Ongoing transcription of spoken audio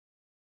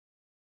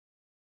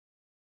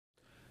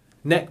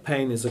Neck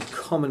pain is a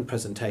common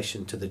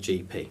presentation to the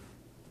GP.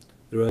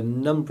 There are a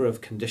number of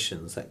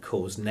conditions that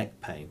cause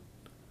neck pain.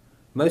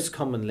 Most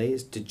commonly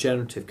is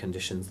degenerative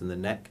conditions in the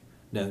neck,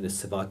 known as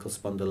cervical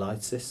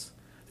spondylitis.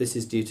 This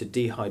is due to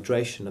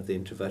dehydration of the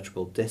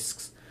intervertebral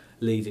discs,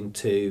 leading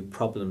to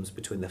problems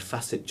between the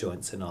facet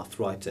joints and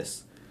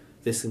arthritis.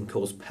 This can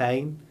cause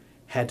pain,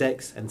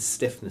 headaches and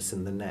stiffness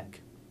in the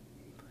neck.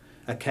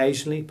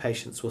 Occasionally,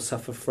 patients will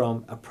suffer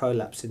from a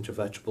prolapsed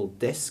intervertebral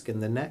disc in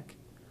the neck.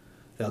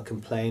 They'll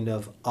complain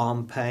of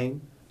arm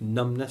pain,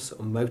 numbness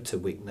or motor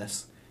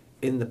weakness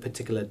in the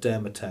particular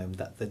dermatome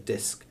that the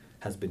disc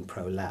has been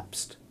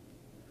prolapsed.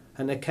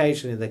 And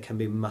occasionally there can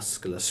be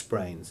muscular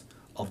sprains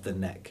of the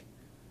neck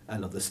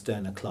and of the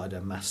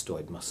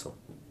sternocleidomastoid muscle.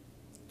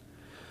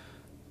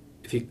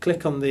 If you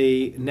click on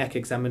the neck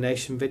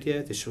examination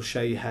video, this will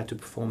show you how to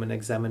perform an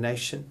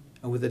examination,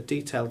 and with a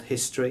detailed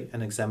history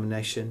and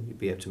examination you'll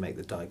be able to make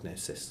the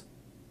diagnosis.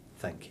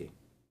 Thank you.